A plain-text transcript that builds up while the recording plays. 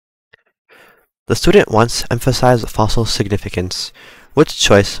The student wants to emphasize the fossil's significance. Which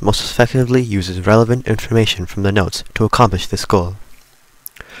choice most effectively uses relevant information from the notes to accomplish this goal?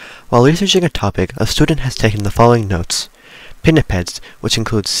 While researching a topic, a student has taken the following notes. Pinnipeds, which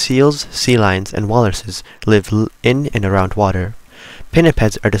includes seals, sea lions, and walruses, live in and around water.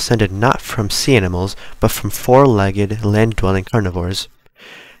 Pinnipeds are descended not from sea animals, but from four-legged, land-dwelling carnivores.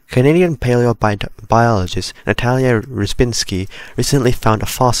 Canadian paleobiologist Natalia Rybinski recently found a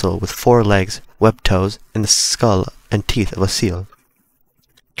fossil with 4 legs, webbed toes, and the skull and teeth of a seal.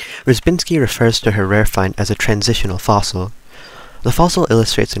 Rybinski refers to her rare find as a transitional fossil. The fossil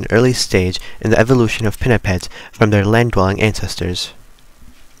illustrates an early stage in the evolution of pinnipeds from their land-dwelling ancestors.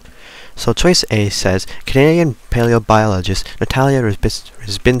 So choice A says, Canadian paleobiologist Natalia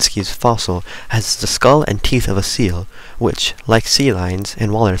Rybinski's fossil has the skull and teeth of a seal, which, like sea lions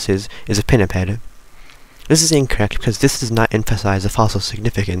and walruses, is a pinniped. This is incorrect because this does not emphasize the fossil's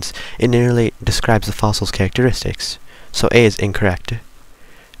significance, it merely describes the fossil's characteristics. So A is incorrect.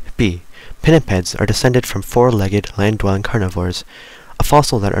 B. Pinnipeds are descended from four-legged, land-dwelling carnivores. A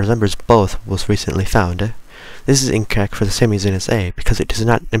fossil that resembles both was recently found. This is incorrect for the same reason as A, because it does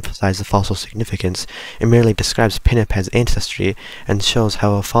not emphasize the fossil's significance. It merely describes pinnipeds' ancestry and shows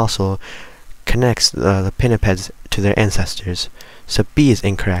how a fossil connects the pinnipeds to their ancestors. So B is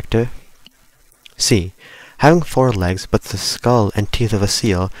incorrect. C. Having 4 legs but the skull and teeth of a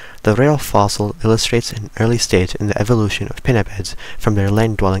seal, the rare fossil illustrates an early stage in the evolution of pinnipeds from their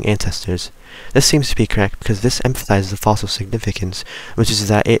land-dwelling ancestors. This seems to be correct because this emphasizes the fossil's significance, which is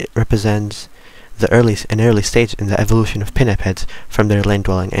that it represents an early stage in the evolution of pinnipeds from their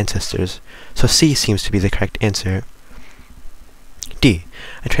land-dwelling ancestors. So C seems to be the correct answer. D.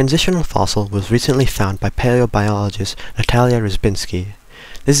 A transitional fossil was recently found by paleobiologist Natalia Rybinski.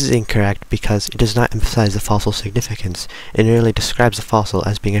 This is incorrect because it does not emphasize the fossil's significance. It merely describes the fossil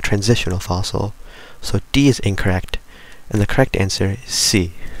as being a transitional fossil. So D is incorrect, and the correct answer is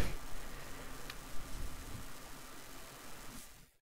C.